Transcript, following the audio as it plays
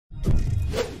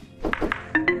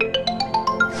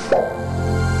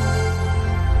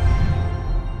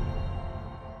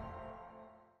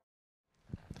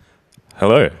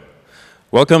Hello.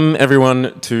 Welcome,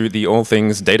 everyone, to the All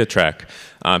Things Data Track.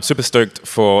 I'm super stoked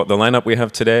for the lineup we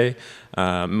have today.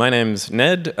 My name's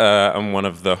Ned. I'm one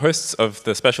of the hosts of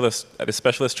the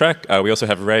specialist track. We also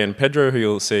have Ray and Pedro, who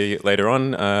you'll see later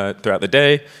on throughout the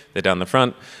day. They're down the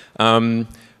front.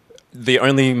 The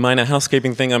only minor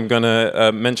housekeeping thing I'm going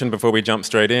to mention before we jump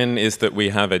straight in is that we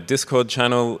have a Discord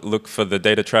channel. Look for the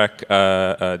Data Track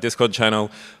Discord channel.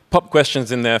 Pop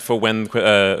questions in there for when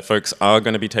folks are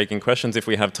going to be taking questions if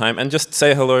we have time. And just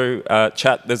say hello,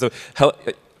 chat. There's a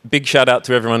big shout out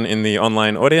to everyone in the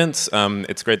online audience.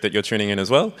 It's great that you're tuning in as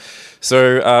well.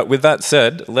 So with that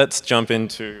said, let's jump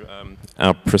into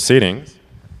our proceedings.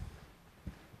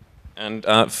 And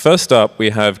first up,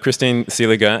 we have Christine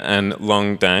Seeliger and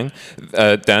Long Dan.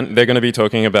 Dan. They're going to be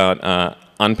talking about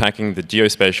unpacking the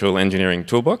geospatial engineering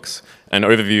toolbox, an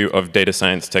overview of data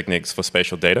science techniques for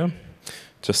spatial data.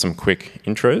 Just some quick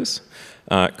intros.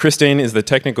 Christine is the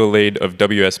technical lead of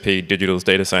WSP Digital's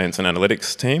Data Science and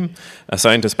Analytics team. A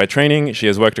scientist by training, she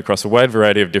has worked across a wide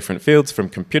variety of different fields, from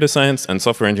computer science and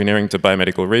software engineering to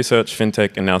biomedical research,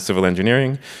 fintech, and now civil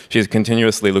engineering. She is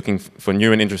continuously looking for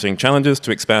new and interesting challenges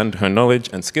to expand her knowledge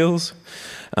and skills.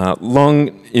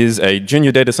 Long is a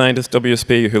junior data scientist,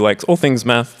 WSP, who likes all things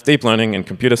math, deep learning, and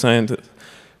computer science.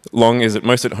 Long is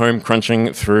most at home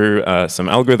crunching through some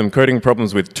algorithm coding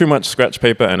problems with too much scratch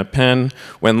paper and a pen.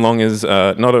 When Long is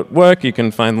not at work, you can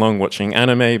find Long watching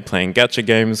anime, playing gacha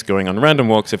games, going on random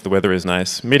walks if the weather is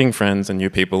nice, meeting friends and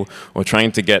new people, or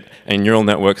trying to get a neural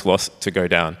network loss to go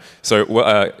down.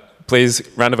 So please,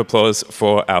 round of applause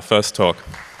for our first talk.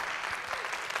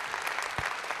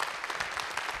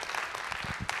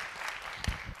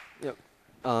 Yep.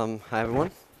 Hi,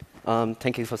 everyone.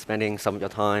 Thank you for spending some of your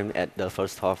time at the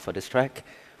first talk for this track.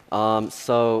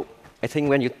 So I think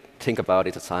when you think about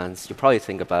data science, you probably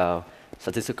think about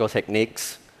statistical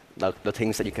techniques, like the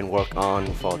things that you can work on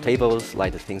for tables,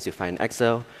 like the things you find in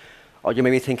Excel. Or you may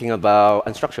be thinking about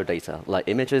unstructured data, like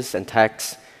images and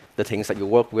text, the things that you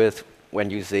work with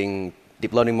when using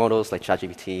deep learning models like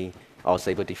ChatGPT or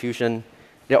Stable Diffusion.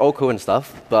 They're all cool and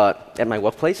stuff, but at my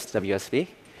workplace, WSP,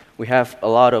 we have a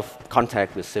lot of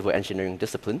contact with civil engineering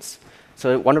disciplines.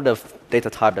 So one of the data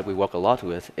type that we work a lot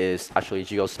with is actually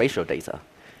geospatial data.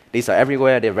 These are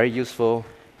everywhere, they're very useful.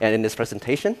 And in this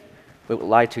presentation, we would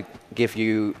like to give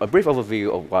you a brief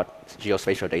overview of what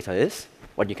geospatial data is,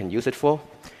 what you can use it for.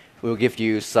 We'll give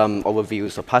you some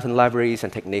overviews of Python libraries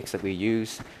and techniques that we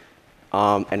use.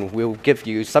 And we'll give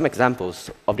you some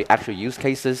examples of the actual use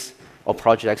cases or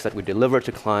projects that we deliver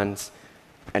to clients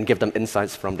and give them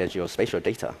insights from their geospatial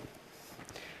data.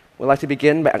 We'd like to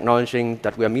begin by acknowledging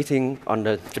that we are meeting on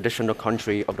the traditional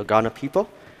country of the Ghana people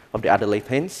of the Adelaide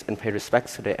Plains and pay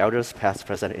respects to their elders past,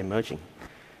 present, and emerging.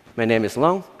 My name is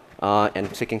Long,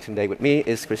 and speaking today with me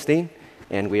is Christine,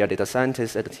 and we are data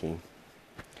scientists at the team.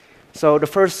 So the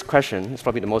first question, is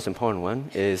probably the most important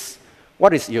one, is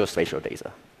what is geospatial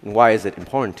data, and why is it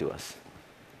important to us?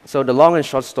 So the long and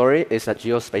short story is that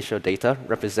geospatial data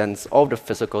represents all the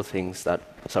physical things that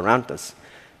surround us.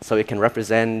 So it can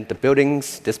represent the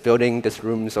buildings, this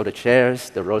rooms, or the chairs,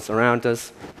 the roads around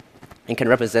us. It can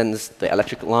represent the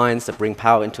electric lines that bring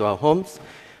power into our homes,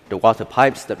 the water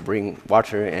pipes that bring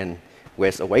water and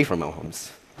waste away from our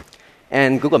homes.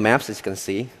 And Google Maps, as you can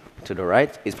see to the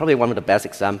right, is probably one of the best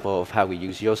examples of how we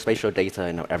use geospatial data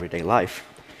in our everyday life.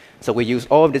 So we use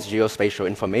all of this geospatial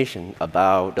information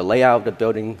about the layout of the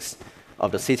buildings,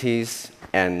 of the cities,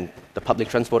 and the public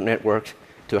transport network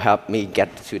to help me get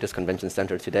to this convention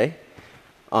center today.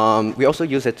 We also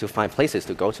use it to find places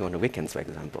to go to on the weekends, for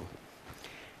example.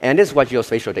 And this is why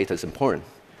geospatial data is important.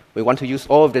 We want to use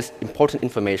all of this important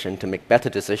information to make better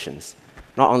decisions,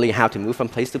 not only how to move from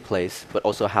place to place, but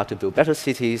also how to build better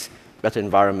cities, better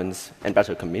environments, and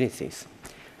better communities.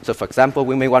 So for example,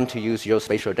 we may want to use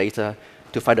geospatial data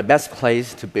to find the best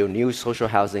place to build new social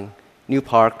housing, new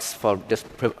parks for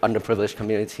underprivileged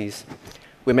communities.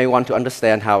 We may want to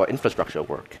understand how our infrastructure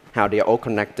works, how they are all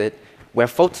connected, where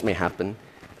faults may happen,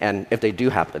 and if they do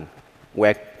happen,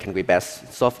 where can we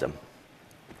best solve them?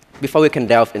 Before we can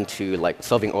delve into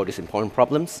solving all these important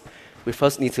problems, we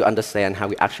first need to understand how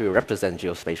we actually represent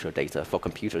geospatial data for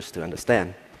computers to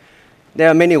understand. There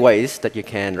are many ways that you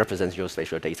can represent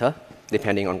geospatial data,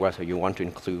 depending on whether you want to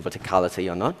include verticality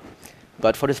or not.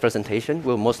 But for this presentation,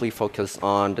 we'll mostly focus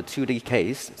on the 2D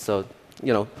case, so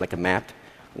like a map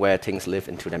where things live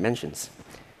in 2 dimensions.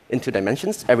 In 2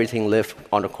 dimensions, everything lives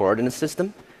on a coordinate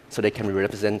system, so they can be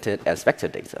represented as vector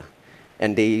data.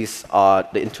 And these are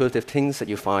the intuitive things that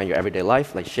you find in your everyday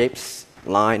life, like shapes,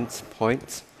 lines,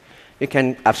 points. You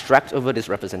can abstract over this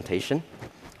representation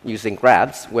using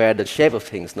graphs where the shape of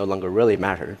things no longer really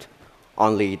mattered.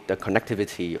 only the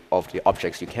connectivity of the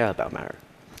objects you care about matter.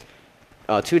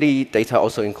 2D data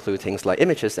also include things like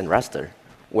images and raster,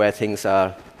 where things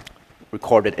are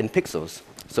recorded in pixels.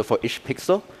 So for each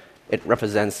pixel, it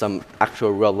represents some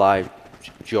actual real-life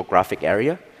geographic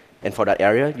area. And for that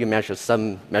area, you measure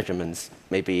some measurements,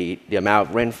 maybe the amount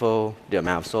of rainfall, the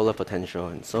amount of solar potential,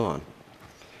 and so on.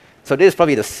 So this is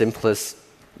probably the simplest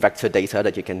vector data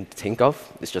that you can think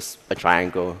of. It's just a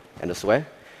triangle and a square.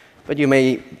 But you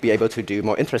may be able to do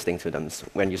more interesting to them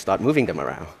when you start moving them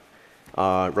around,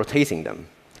 rotating them,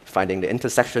 finding the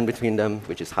intersection between them,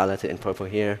 which is highlighted in purple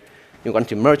here. You want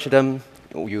to merge them,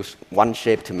 use one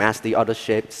shape to mask the other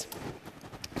shapes.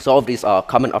 So all of these are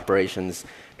common operations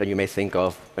that you may think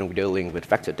of when we're dealing with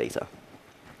vector data.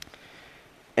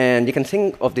 And you can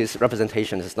think of these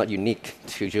representations as not unique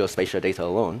to geospatial data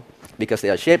alone, because they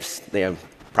are shapes, they are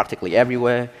practically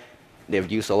everywhere. They're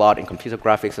used a lot in computer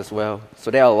graphics as well. So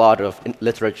there are a lot of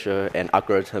literature and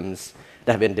algorithms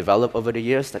that have been developed over the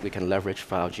years that we can leverage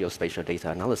for our geospatial data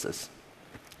analysis.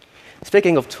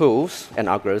 Speaking of tools and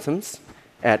algorithms,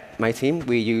 at my team,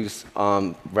 we use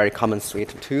a very common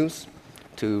suite of tools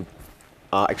to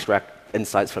extract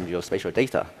insights from geospatial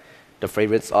data. The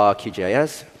favorites are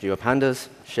QGIS, GeoPandas,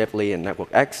 Shapely, and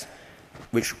NetworkX,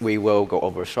 which we will go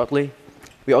over shortly.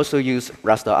 We also use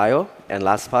raster.io and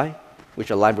LastPy, which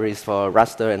are libraries for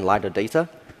raster and LiDAR data,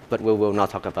 but we will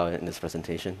not talk about it in this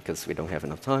presentation because we don't have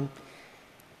enough time.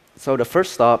 So the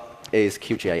first stop is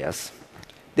QGIS.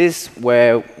 This is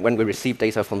where, when we receive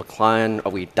data from a client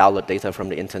or we download data from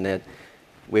the internet,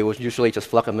 we will usually just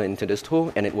plug them into this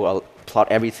tool, and it will plot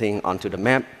everything onto the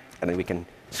map, and then we can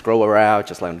scroll around,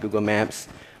 just like on Google Maps.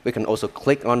 We can also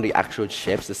click on the actual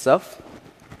shapes itself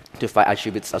to find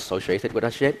attributes associated with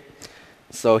that shape.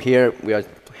 So here we are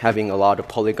having a lot of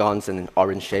polygons and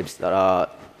orange shapes that are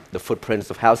the footprints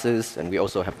of houses, and we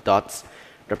also have dots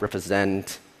that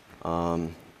represent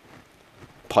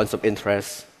points of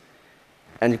interest.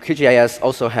 And QGIS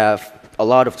also have a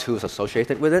lot of tools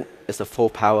associated with it. It's a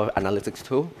full-power analytics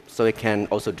tool, so it can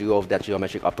also do all of that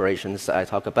geometric operations that I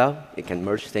talk about. It can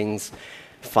merge things,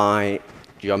 find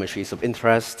geometries of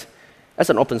interest. As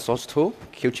an open source tool,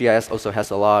 QGIS also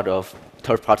has a lot of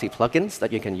third-party plugins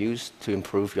that you can use to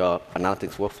improve your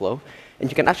analytics workflow. And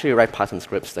you can actually write Python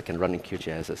scripts that can run in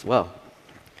QGIS as well.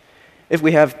 If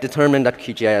we have determined that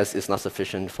QGIS is not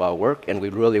sufficient for our work and we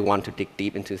really want to dig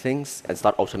deep into things and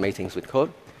start automating things with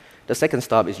code, the second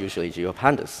stop is usually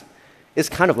GeoPandas. It's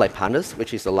kind of like Pandas,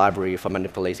 which is a library for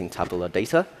manipulating tabular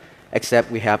data,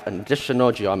 except we have an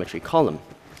additional geometry column.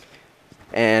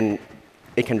 And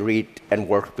it can read and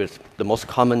work with the most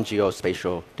common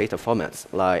geospatial data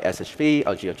formats, like SHP,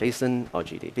 or GeoJSON, or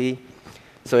GDB.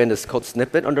 So in this code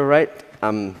snippet on the right,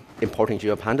 I'm importing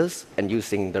GeoPandas and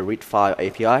using the readfile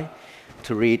API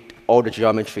to read all the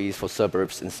geometries for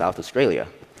suburbs in South Australia.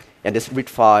 And this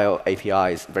readfile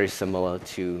API is very similar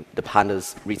to the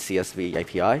Pandas readCSV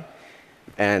API.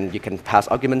 And you can pass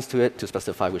arguments to it to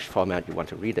specify which format you want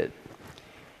to read it.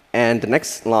 And the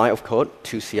next line of code,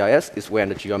 toCIS, is where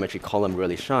the geometry column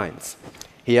really shines.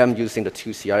 Here I'm using the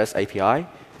toCIS API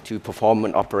to perform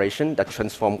an operation that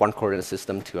transforms one coordinate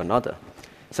system to another.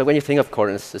 So when you think of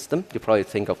coordinate system, you probably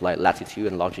think of like latitude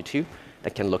and longitude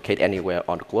that can locate anywhere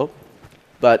on the globe.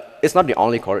 But it's not the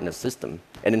only coordinate system.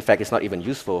 And in fact, it's not even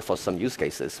useful for some use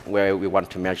cases where we want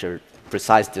to measure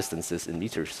precise distances in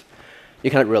meters.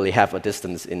 You cannot really have a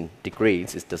distance in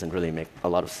degrees. It doesn't really make a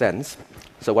lot of sense.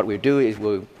 So what we do is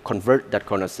we'll convert that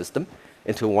coordinate system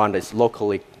into one that's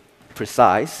locally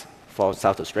precise for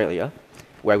South Australia,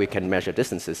 where we can measure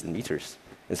distances in meters.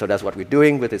 And so that's what we're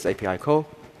doing with this API call.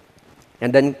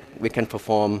 And then we can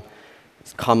perform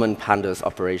common pandas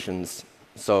operations,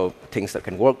 so things that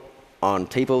can work on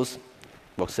tables,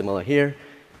 work similar here.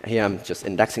 Here I'm just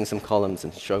indexing some columns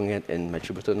and showing it in my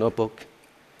Jupyter notebook.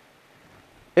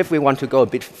 If we want to go a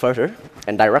bit further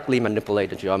and directly manipulate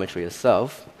the geometry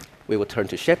itself, we will turn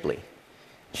to Shapely.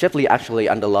 Shapely actually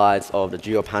underlies all the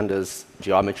GeoPandas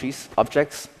geometries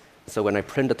objects. So when I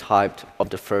print the type of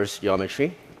the first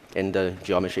geometry in the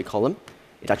geometry column,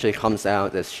 it actually comes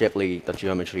out as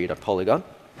Shapely.geometry.polygon.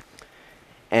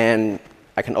 And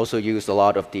I can also use a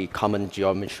lot of the common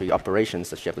geometry operations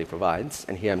that Shapely provides.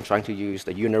 And here I'm trying to use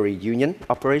the unary union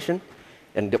operation.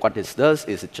 And what this does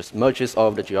is it just merges all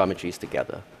of the geometries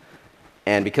together.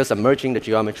 And because I'm merging the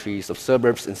geometries of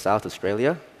suburbs in South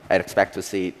Australia, I'd expect to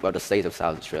see, well, the state of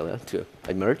South Australia to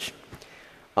emerge.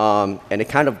 And it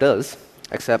kind of does,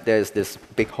 except there's this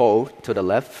big hole to the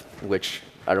left, which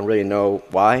I don't really know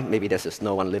why. Maybe there's just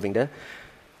no one living there.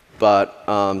 But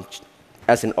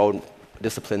as in all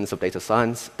disciplines of data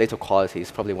science, data quality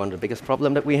is probably one of the biggest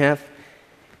problems that we have.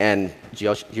 And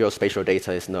geospatial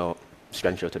data is no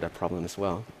stranger to that problem as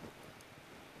well.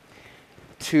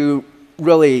 To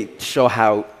really show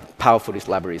how powerful these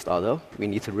libraries are, though, we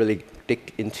need to really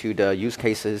dig into the use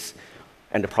cases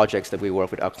and the projects that we work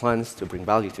with our clients to bring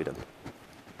value to them.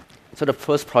 So the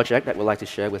first project that we'd like to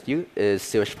share with you is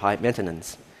sewage pipe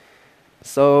maintenance.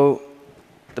 So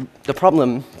the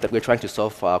problem that we're trying to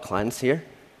solve for our clients here,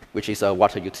 which is a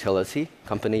water utility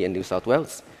company in New South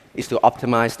Wales, is to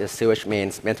optimize their sewage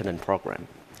mains maintenance program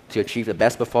to achieve the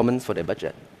best performance for their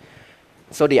budget.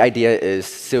 So the idea is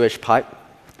sewage pipe,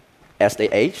 as they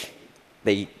age,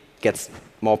 they get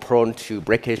more prone to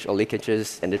breakage or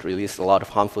leakages, and it releases a lot of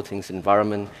harmful things in the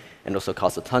environment and also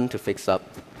costs a ton to fix up.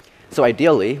 So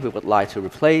ideally, we would like to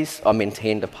replace or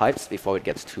maintain the pipes before it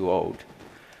gets too old.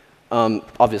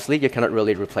 Obviously, you cannot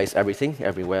really replace everything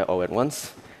everywhere all at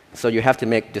once, so you have to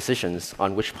make decisions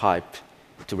on which pipe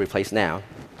to replace now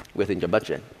within your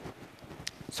budget.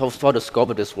 So for the scope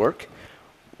of this work,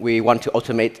 we want to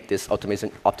automate this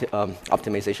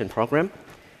optimization program,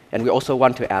 and we also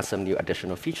want to add some new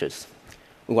additional features.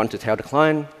 We want to tell the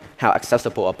client how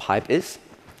accessible a pipe is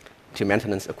to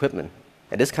maintenance equipment.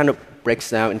 And this kind of breaks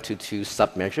down into two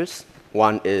sub-measures.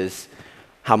 One is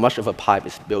how much of a pipe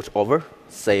is built over,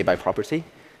 say by property.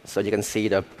 So you can see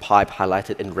the pipe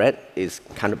highlighted in red is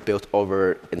kind of built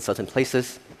over in certain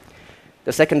places.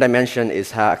 The second dimension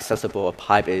is how accessible a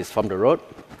pipe is from the road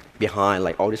behind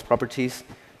like all these properties.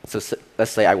 So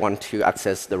let's say I want to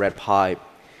access the red pipe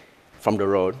from the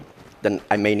road, then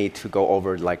I may need to go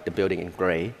over like the building in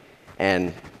gray,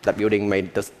 and that building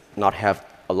does not have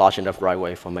a large enough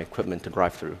driveway for my equipment to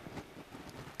drive through.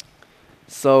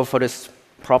 So for this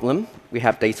problem, we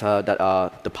have data that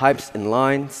are the pipes in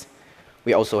lines.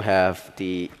 We also have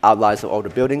the outlines of all the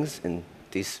buildings in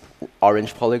these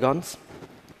orange polygons.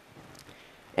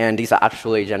 And these are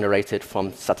actually generated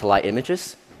from satellite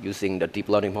images using the deep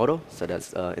learning model, so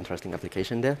that's an interesting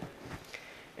application there.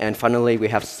 And finally, we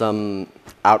have some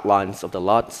outlines of the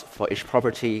lots for each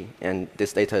property, and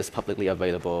this data is publicly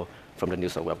available from the New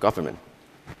South Wales government.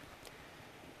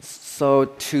 So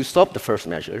to solve the first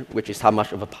measure, which is how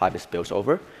much of a pipe is built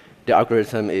over, the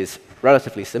algorithm is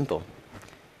relatively simple.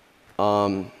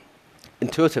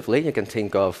 Intuitively, you can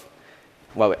think of,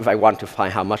 well, if I want to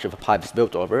find how much of a pipe is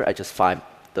built over, I just find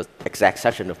the exact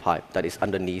section of pipe that is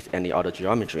underneath any other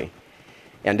geometry.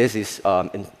 And this is a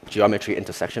geometry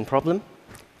intersection problem.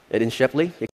 In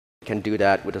Shapley, you can do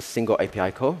that with a single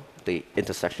API call, the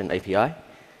intersection API.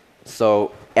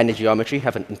 So any geometry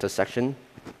have an intersection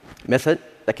method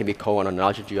that can be called on a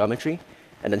larger geometry,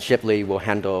 and then Shapley will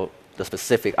handle the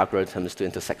specific algorithms to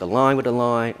intersect a line with a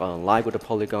line, or a line with a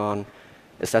polygon,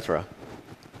 etc.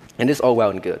 And this is all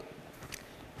well and good.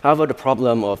 However, the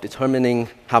problem of determining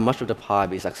how much of the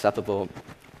pipe is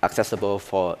accessible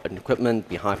for an equipment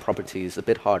behind property is a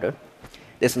bit harder.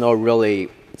 There's no really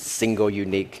single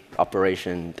unique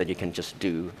operation that you can just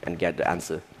do and get the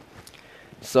answer.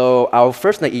 So our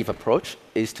first naive approach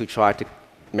is to try to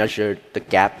measure the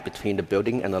gap between the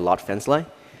building and the lot fence line.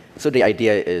 So the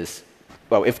idea is,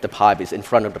 well, if the pipe is in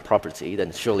front of the property,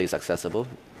 then surely it's accessible.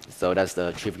 So that's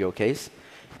the trivial case.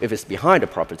 If it's behind the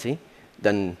property,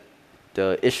 then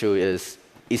the issue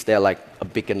is there like a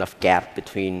big enough gap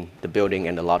between the building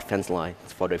and the lot fence line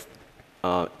for the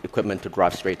equipment to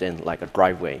drive straight in, like a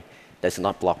driveway that's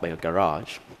not blocked by a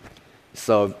garage.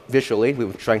 So visually, we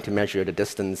were trying to measure the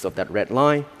distance of that red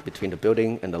line between the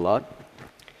building and the lot.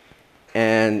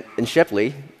 And in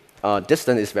Shapley,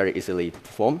 distance is very easily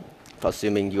performed,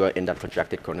 assuming you are in that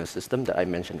projected coordinate system that I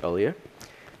mentioned earlier.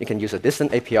 You can use a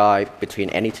distance API between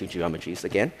any two geometries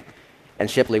again, and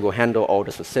Shapley will handle all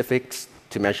the specifics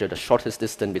to measure the shortest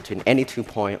distance between any 2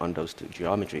 points on those two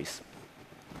geometries.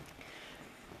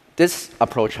 This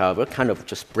approach, however, kind of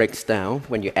just breaks down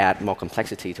when you add more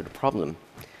complexity to the problem.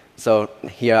 So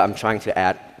here I'm trying to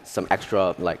add some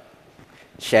extra like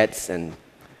sheds and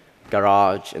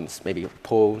garage and maybe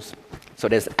pools. So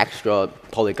there's extra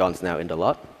polygons now in the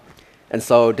lot. And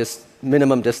so this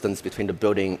minimum distance between the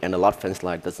building and the lot fence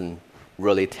line doesn't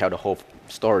really tell the whole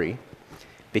story,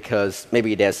 because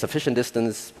maybe there's sufficient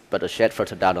distance, but a shed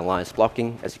further down the line is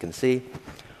blocking, as you can see.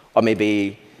 Or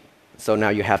maybe, so now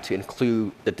you have to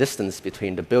include the distance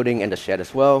between the building and the shed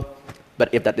as well.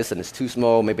 But if that distance is too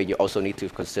small, maybe you also need to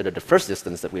consider the first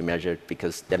distance that we measured,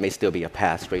 because there may still be a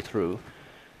path straight through.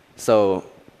 So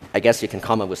I guess you can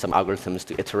come up with some algorithms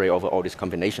to iterate over all these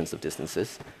combinations of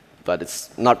distances, but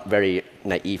it's not very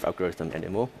naive algorithm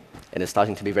anymore, and it's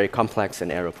starting to be very complex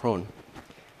and error-prone.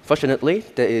 Fortunately,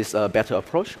 there is a better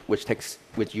approach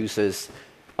which uses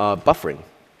buffering.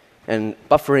 And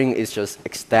buffering is just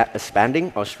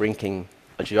expanding or shrinking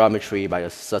a geometry by a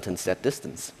certain set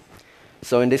distance.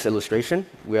 So in this illustration,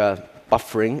 we are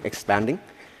buffering, expanding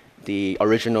the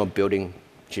original building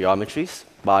geometries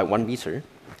by 1 meter.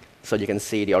 So you can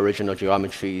see the original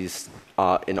geometries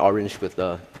are in orange with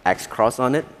the X cross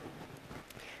on it,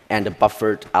 and the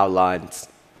buffered outlines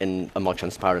in a more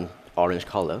transparent orange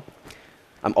color.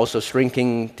 I'm also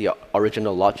shrinking the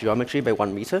original lot geometry by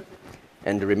 1 meter,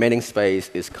 and the remaining space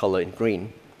is colored in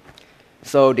green.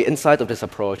 So the insight of this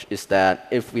approach is that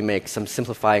if we make some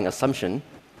simplifying assumption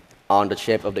on the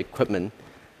shape of the equipment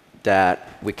that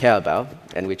we care about,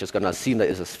 and we're just going to assume that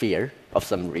it's a sphere of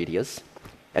some radius,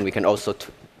 and we can also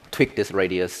tweak this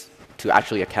radius to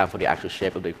actually account for the actual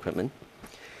shape of the equipment,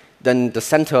 then the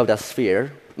center of that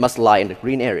sphere must lie in the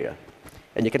green area.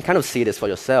 And you can kind of see this for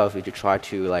yourself if you try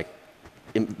to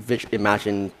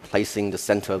imagine placing the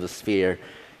center of the sphere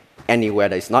anywhere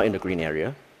that is not in the green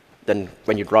area. Then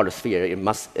when you draw the sphere, it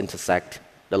must intersect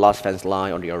the last fence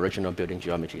line on the original building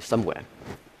geometry somewhere,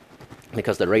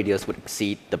 because the radius would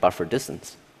exceed the buffer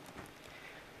distance.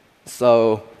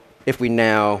 So if we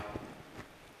now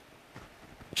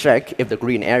check if the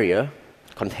green area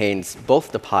contains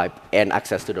both the pipe and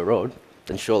access to the road,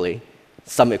 then surely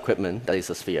some equipment that is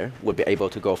a sphere would be able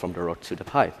to go from the road to the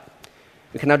pipe.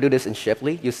 We can now do this in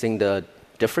Shapely using the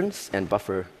difference and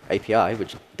buffer API,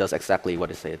 which does exactly what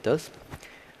it says it does.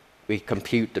 We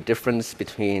compute the difference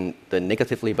between the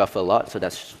negatively buffered lot, so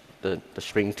that's the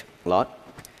shrinked lot,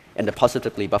 and the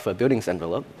positively buffered buildings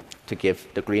envelope to give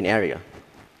the green area.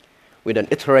 We then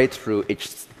iterate through each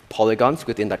polygons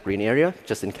within that green area,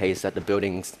 just in case that the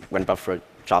buildings, when buffered,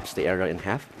 chops the area in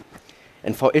half.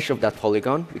 And for each of that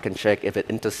polygon, we can check if it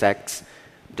intersects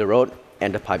the road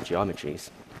and the pipe geometries.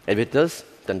 If it does,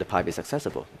 then the pipe is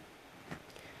accessible.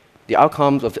 The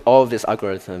outcomes of all of this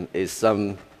algorithm is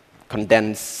some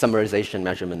condensed summarization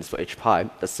measurements for each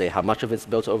pipe that say how much of it's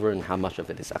built over and how much of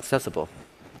it is accessible.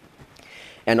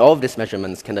 And all of these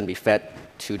measurements can then be fed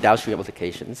to downstream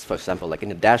applications, for example, like in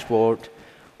the dashboard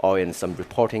or in some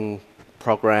reporting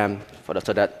program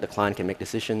so that the client can make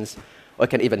decisions, or it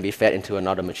can even be fed into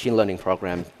another machine learning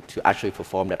program to actually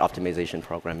perform that optimization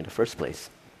program in the first place.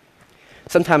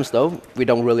 Sometimes, though, we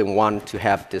don't really want to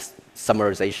have this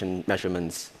summarization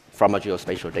measurements from our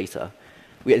geospatial data.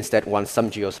 We instead want some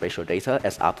geospatial data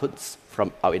as outputs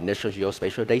from our initial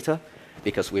geospatial data,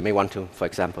 because we may want to, for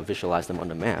example, visualize them on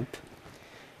the map.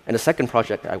 And the second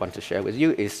project I want to share with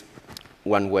you is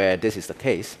one where this is the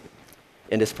case.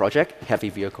 In this project, heavy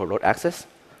vehicle road access.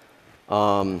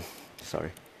 The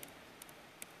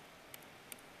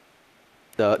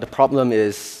problem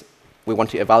is we want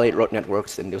to evaluate road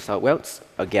networks in New South Wales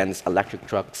against electric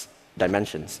trucks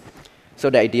dimensions. So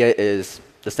the idea is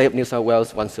the state of New South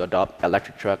Wales wants to adopt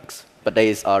electric trucks, but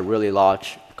these are really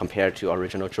large compared to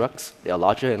original trucks. They are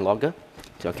larger and longer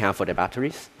to account for their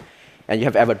batteries. And you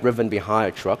have ever driven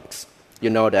behind trucks, you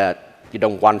know that you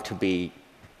don't want to be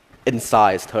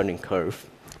inside its turning curve,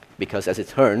 because as it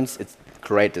turns, it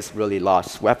creates this really large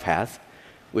swept path,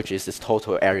 which is this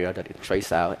total area that it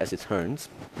traces out as it turns.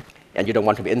 And you don't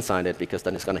want to be inside it, because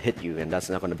then it's going to hit you, and that's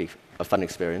not going to be a fun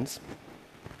experience.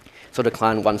 So the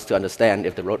client wants to understand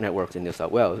if the road network in New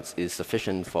South Wales is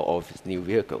sufficient for all of its new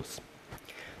vehicles.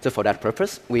 So for that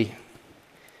purpose, I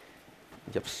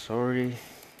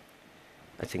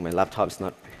think my laptop's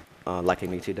not liking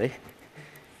me today.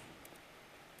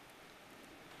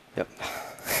 Yep.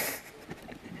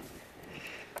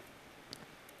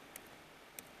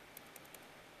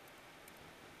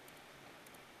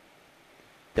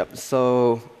 Yep,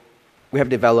 so we have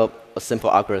developed a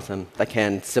simple algorithm that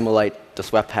can simulate the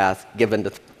swept path given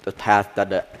the path that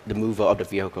the mover of the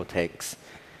vehicle takes.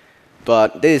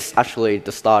 But this is actually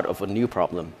the start of a new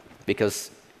problem,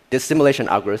 because this simulation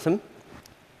algorithm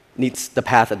needs the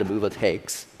path that the mover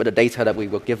takes, but the data that we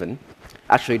were given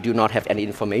actually do not have any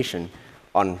information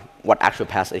on what actual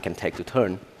path it can take to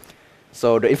turn.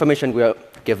 So the information we are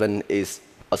given is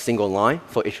a single line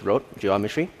for each road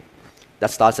geometry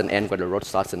that starts and ends where the road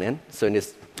starts and ends. So in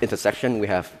this intersection, we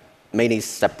have many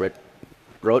separate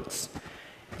roads,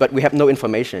 but we have no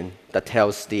information that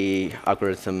tells the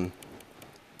algorithm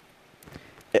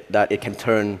that it can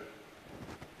turn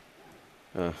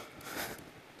that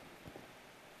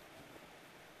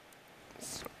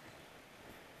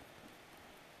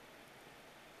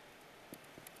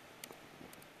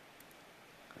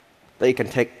you can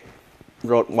take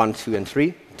road 1, 2, and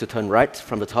 3 to turn right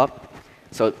from the top.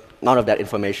 So none of that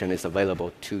information is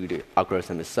available to the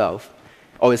algorithm itself.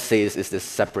 All it sees is this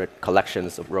separate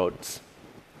collections of roads.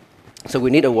 So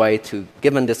we need a way to,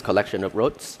 given this collection of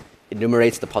roads,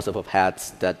 enumerate the possible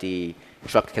paths that the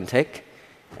truck can take,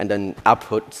 and then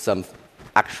output some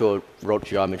actual road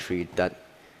geometry that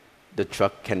the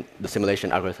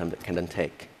simulation algorithm can then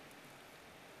take.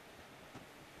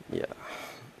 Yeah,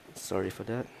 sorry for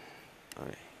that. All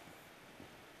right.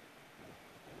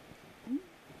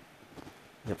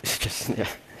 Yep, it's just, yeah.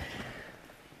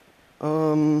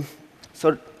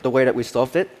 So the way that we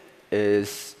solved it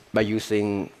is by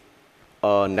using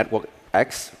a network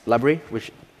X library,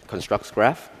 which constructs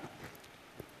graph.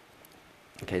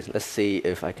 Okay, so let's see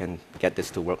if I can get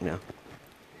this to work now.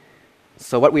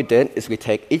 So what we did is we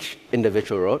take each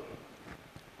individual road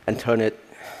and turn it.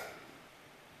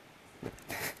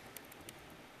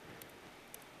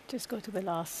 Just go to the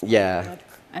last. Yeah.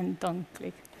 And don't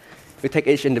click. We take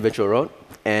each individual road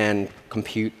and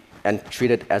compute and treat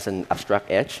it as an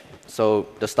abstract edge. So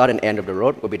the start and end of the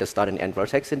road will be the start and end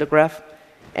vertex in the graph,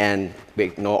 and we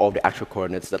ignore all the actual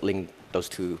coordinates that link those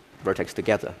two vertices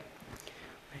together.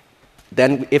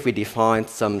 Then if we define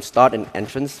some start and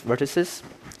entrance vertices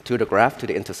to the graph, to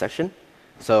the intersection,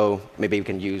 so maybe we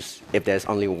can use, if there's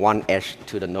only one edge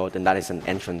to the node, then that is an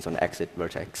entrance on the exit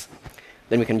vertex.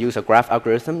 Then we can use a graph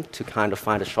algorithm to kind of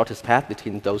find the shortest path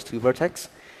between those two vertices,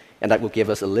 and that will give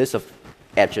us a list of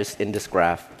edges in this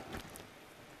graph.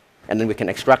 And then we can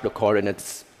extract the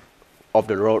coordinates of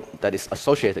the road that is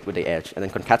associated with the edge, and then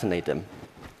concatenate them.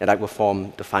 And that will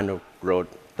form the final road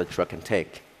the truck can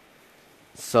take.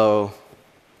 So,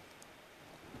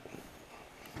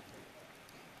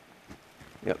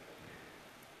 yep.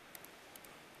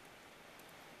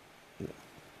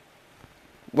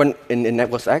 When in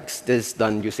Networks X, this is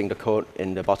done using the code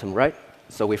in the bottom right.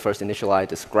 So we first initialize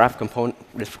this graph component,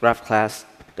 this graph class,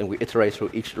 then we iterate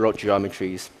through each road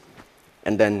geometries,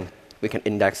 and then we can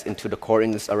index into the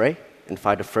coordinates array and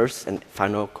find the first and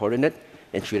final coordinate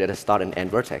and treat it as start and end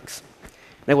vertex.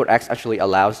 Network X actually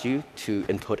allows you to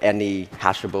input any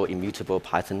hashable, immutable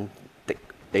Python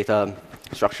data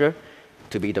structure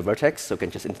to be the vertex, so you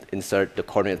can just insert the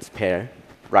coordinates pair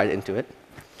right into it.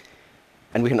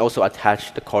 And we can also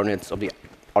attach the coordinates of the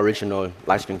original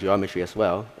line string geometry as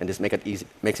well, and this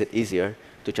makes it easier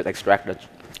to just extract the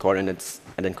coordinates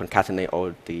and then concatenate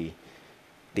all the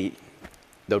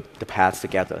paths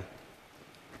together.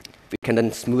 We can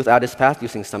then smooth out this path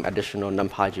using some additional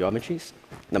NumPy geometries,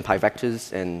 NumPy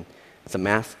vectors, and some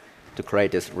math to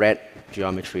create this red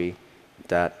geometry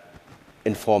that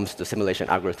informs the simulation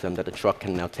algorithm that the truck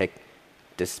can now take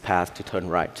this path to turn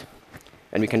right.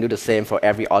 And we can do the same for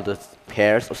every other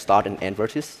pairs of start and end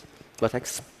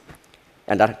vertex.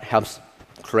 And that helps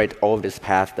create all of these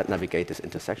paths that navigate this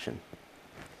intersection.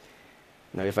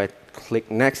 Now, if I click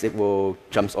next, it will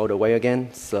jump all the way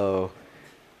again. So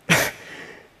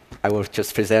I will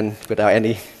just present without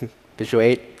any visual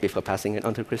aid before passing it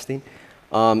on to Christine.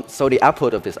 So the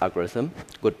output of this algorithm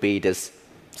would be this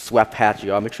swept path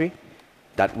geometry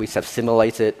that we have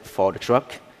simulated for the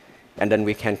truck. And then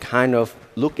we can kind of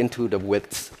look into the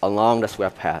widths along the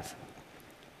swept path.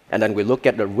 And then we look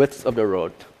at the width of the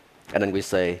road. And then we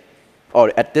say, oh,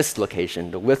 at this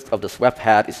location, the width of the swept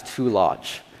path is too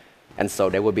large. And so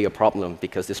there will be a problem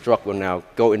because this truck will now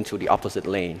go into the opposite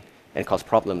lane and cause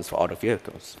problems for other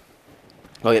vehicles.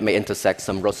 Or it may intersect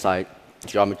some roadside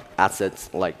geometry assets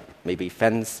like maybe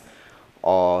fence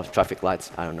or traffic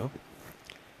lights, I don't know.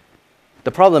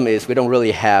 The problem is we don't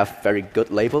really have very good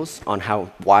labels on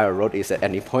how wide a road is at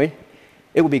any point.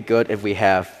 It would be good if we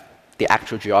have the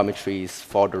actual geometries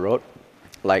for the road,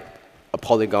 like a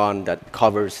polygon that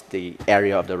covers the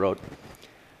area of the road.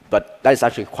 But that is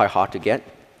actually quite hard to get.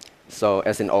 So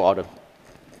as in all other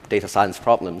data science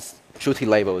problems, truthy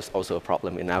label is also a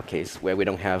problem in our case, where we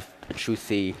don't have a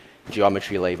truthy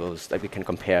geometry labels that we can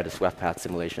compare the swept path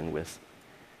simulation with.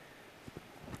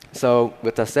 So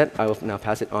with that said, I will now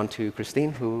pass it on to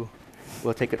Christine, who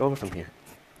will take it over from here.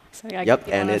 So I get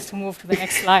the honors to move to the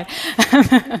next slide.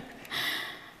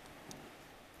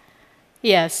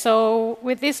 Yeah, so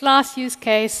with this last use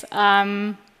case,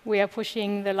 we are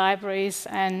pushing the libraries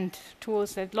and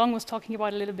tools that Long was talking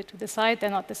about a little bit to the side. They're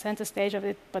not the center stage of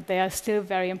it, but they are still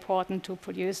very important to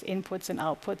produce inputs and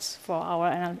outputs for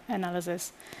our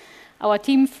analysis. Our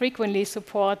team frequently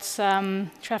supports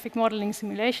traffic modeling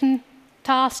simulation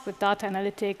tasks with data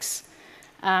analytics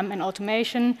and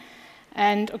automation.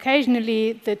 And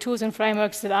occasionally, the tools and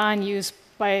frameworks that are in use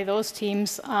by those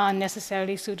teams are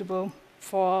necessarily suitable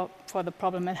for the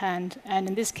problem at hand. And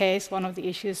in this case, one of the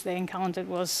issues they encountered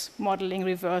was modeling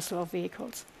reversal of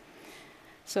vehicles.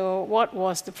 So what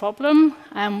was the problem?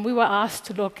 We were asked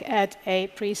to look at a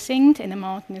precinct in a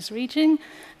mountainous region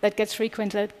that gets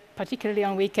frequented, particularly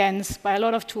on weekends, by a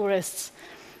lot of tourists.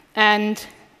 And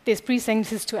this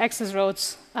precinct is two access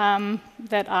roads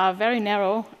that are very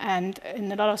narrow, and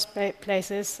in a lot of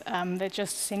places, they're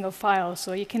just single file.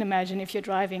 So you can imagine if you're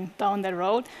driving down the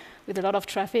road, with a lot of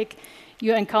traffic,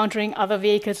 you're encountering other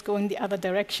vehicles going the other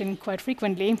direction quite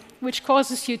frequently, which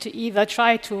causes you to either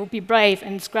try to be brave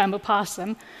and scramble past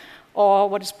them, or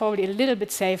what is probably a little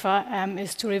bit safer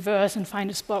is to reverse and find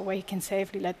a spot where you can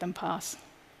safely let them pass.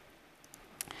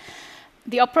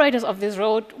 The operators of this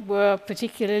road were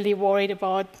particularly worried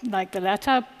about the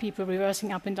latter, people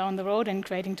reversing up and down the road and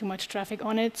creating too much traffic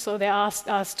on it. So they asked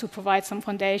us to provide some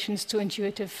foundations to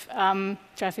intuitive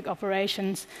traffic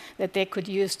operations that they could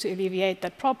use to alleviate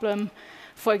that problem.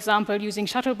 For example, using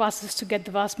shuttle buses to get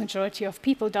the vast majority of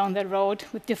people down that road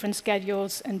with different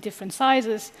schedules and different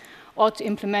sizes, or to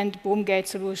implement boom gate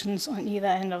solutions on either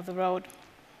end of the road.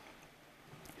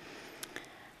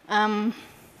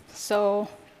 So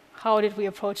how did we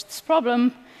approach this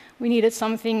problem? We needed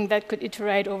something that could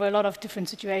iterate over a lot of different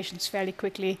situations fairly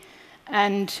quickly.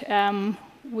 And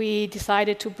we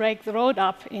decided to break the road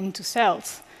up into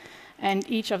cells. And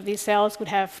each of these cells would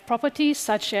have properties,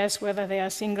 such as whether they are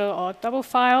single or double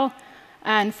file,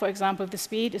 and, for example, the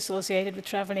speed associated with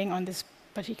traveling on this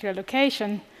particular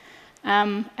location.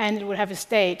 And it would have a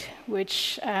state,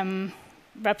 which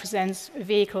represents a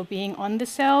vehicle being on the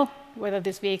cell, whether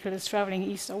this vehicle is traveling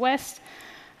east or west,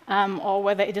 or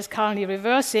whether it is currently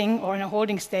reversing or in a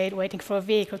holding state waiting for a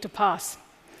vehicle to pass.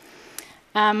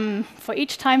 For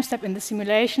each time step in the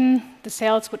simulation, the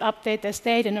cells would update their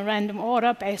state in a random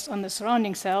order based on the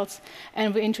surrounding cells,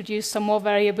 and we introduced some more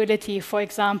variability, for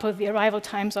example, the arrival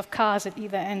times of cars at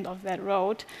either end of that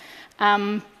road,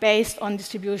 based on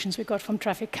distributions we got from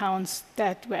traffic counts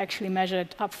that were actually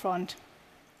measured upfront.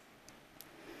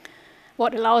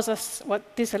 What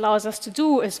this allows us to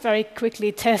do is very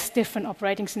quickly test different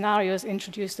operating scenarios,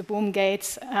 introduce the boom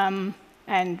gates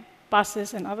and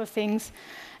buses and other things,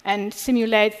 and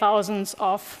simulate thousands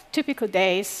of typical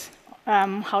days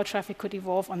how traffic could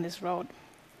evolve on this road.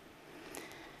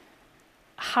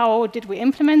 How did we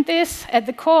implement this? At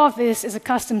the core of this is a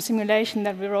custom simulation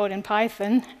that we wrote in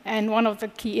Python, and one of the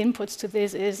key inputs to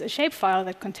this is a shapefile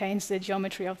that contains the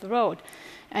geometry of the road.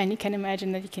 And you can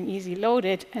imagine that you can easily load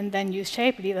it and then use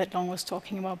Shapely that Long was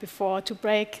talking about before to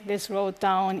break this road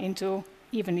down into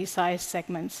evenly sized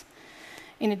segments.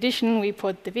 In addition, we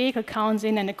put the vehicle counts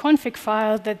in and a config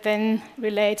file that then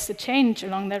relates the change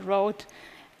along that road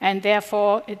and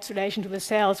therefore its relation to the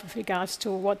cells with regards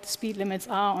to what the speed limits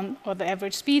are on, or the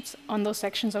average speeds on those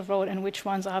sections of road and which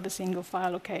ones are the single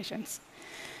file locations.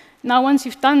 Now, once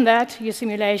you've done that, your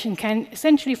simulation can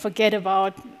essentially forget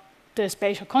about the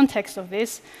spatial context of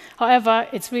this. However,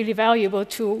 it's really valuable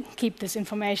to keep this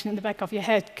information in the back of your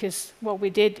head, because what we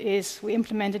did is we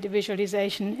implemented a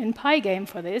visualization in Pygame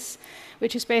for this,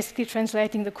 which is basically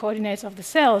translating the coordinates of the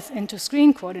cells into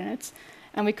screen coordinates.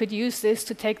 And we could use this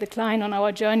to take the client on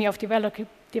our journey of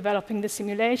developing the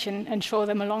simulation and show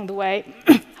them along the way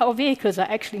how vehicles are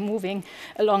actually moving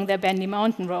along their bendy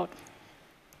mountain road.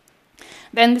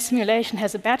 Then the simulation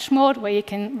has a batch mode where you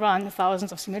can run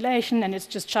thousands of simulations, and it's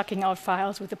just chucking out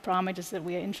files with the parameters that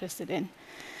we are interested in.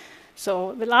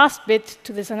 So the last bit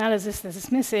to this analysis that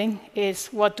is missing is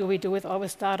what do we do with all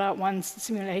this data once the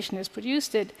simulation has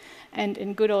produced it. And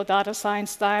in good old data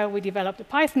science style, we developed a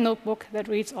Python notebook that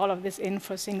reads all of this in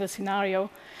for a single scenario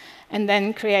and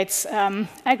then creates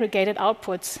aggregated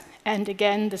outputs. And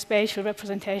again, the spatial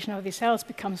representation of these cells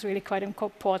becomes really quite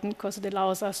important because it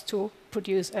allows us to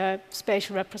produce a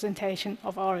spatial representation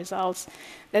of our results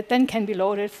that then can be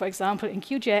loaded, for example, in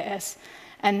QGIS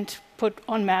and put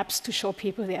on maps to show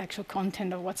people the actual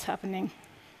content of what's happening.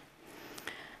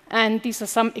 And these are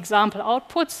some example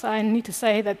outputs. I need to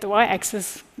say that the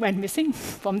y-axis went missing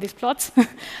from these plots,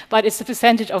 but it's the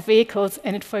percentage of vehicles,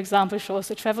 and it, for example, shows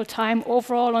the travel time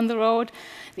overall on the road,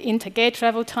 the intergate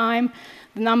travel time,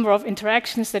 the number of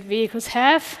interactions that vehicles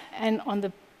have, and on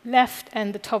the left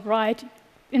and the top right,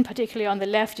 in particular on the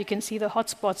left, you can see the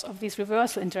hotspots of these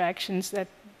reversal interactions that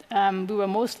we were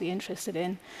mostly interested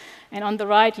in. And on the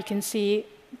right, you can see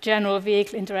general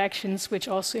vehicle interactions, which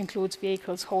also includes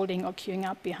vehicles holding or queuing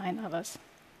up behind others.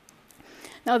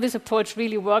 Now, this approach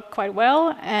really worked quite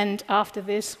well, and after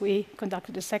this, we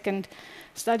conducted a second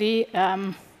study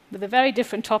with a very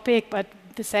different topic, but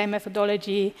the same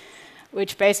methodology,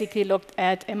 which basically looked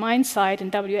at a mine site in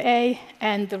WA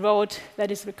and the road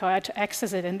that is required to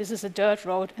access it. And this is a dirt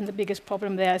road, and the biggest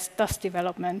problem there is dust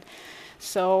development.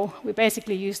 So we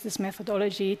basically used this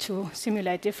methodology to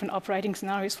simulate different operating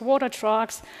scenarios for water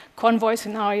trucks, convoy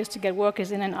scenarios to get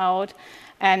workers in and out,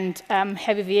 and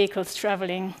heavy vehicles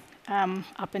traveling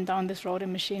up and down this road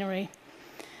and machinery.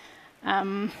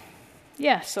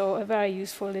 Yeah, so a very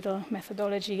useful little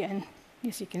methodology, and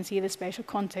as you can see, the spatial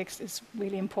context is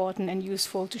really important and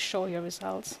useful to show your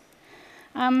results.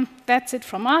 That's it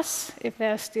from us. If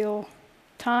there's still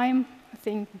time. I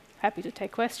think happy to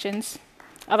take questions.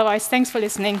 Otherwise, thanks for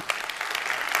listening.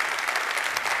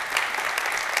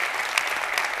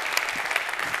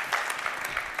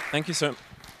 Thank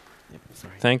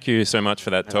you so much for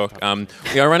that talk.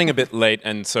 We are running a bit late,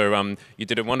 and so you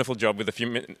did a wonderful job with a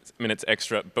few minutes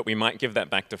extra, but we might give that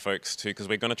back to folks too, because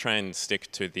we're going to try and stick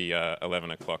to the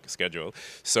 11 o'clock schedule.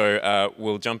 So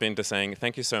we'll jump into saying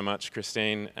thank you so much,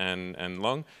 Christine and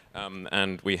Long,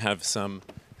 and we have some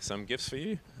gifts for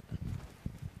you.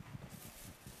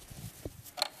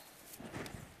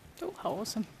 Oh, how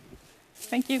awesome.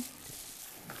 Thank you.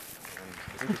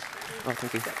 Oh,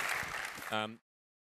 thank you.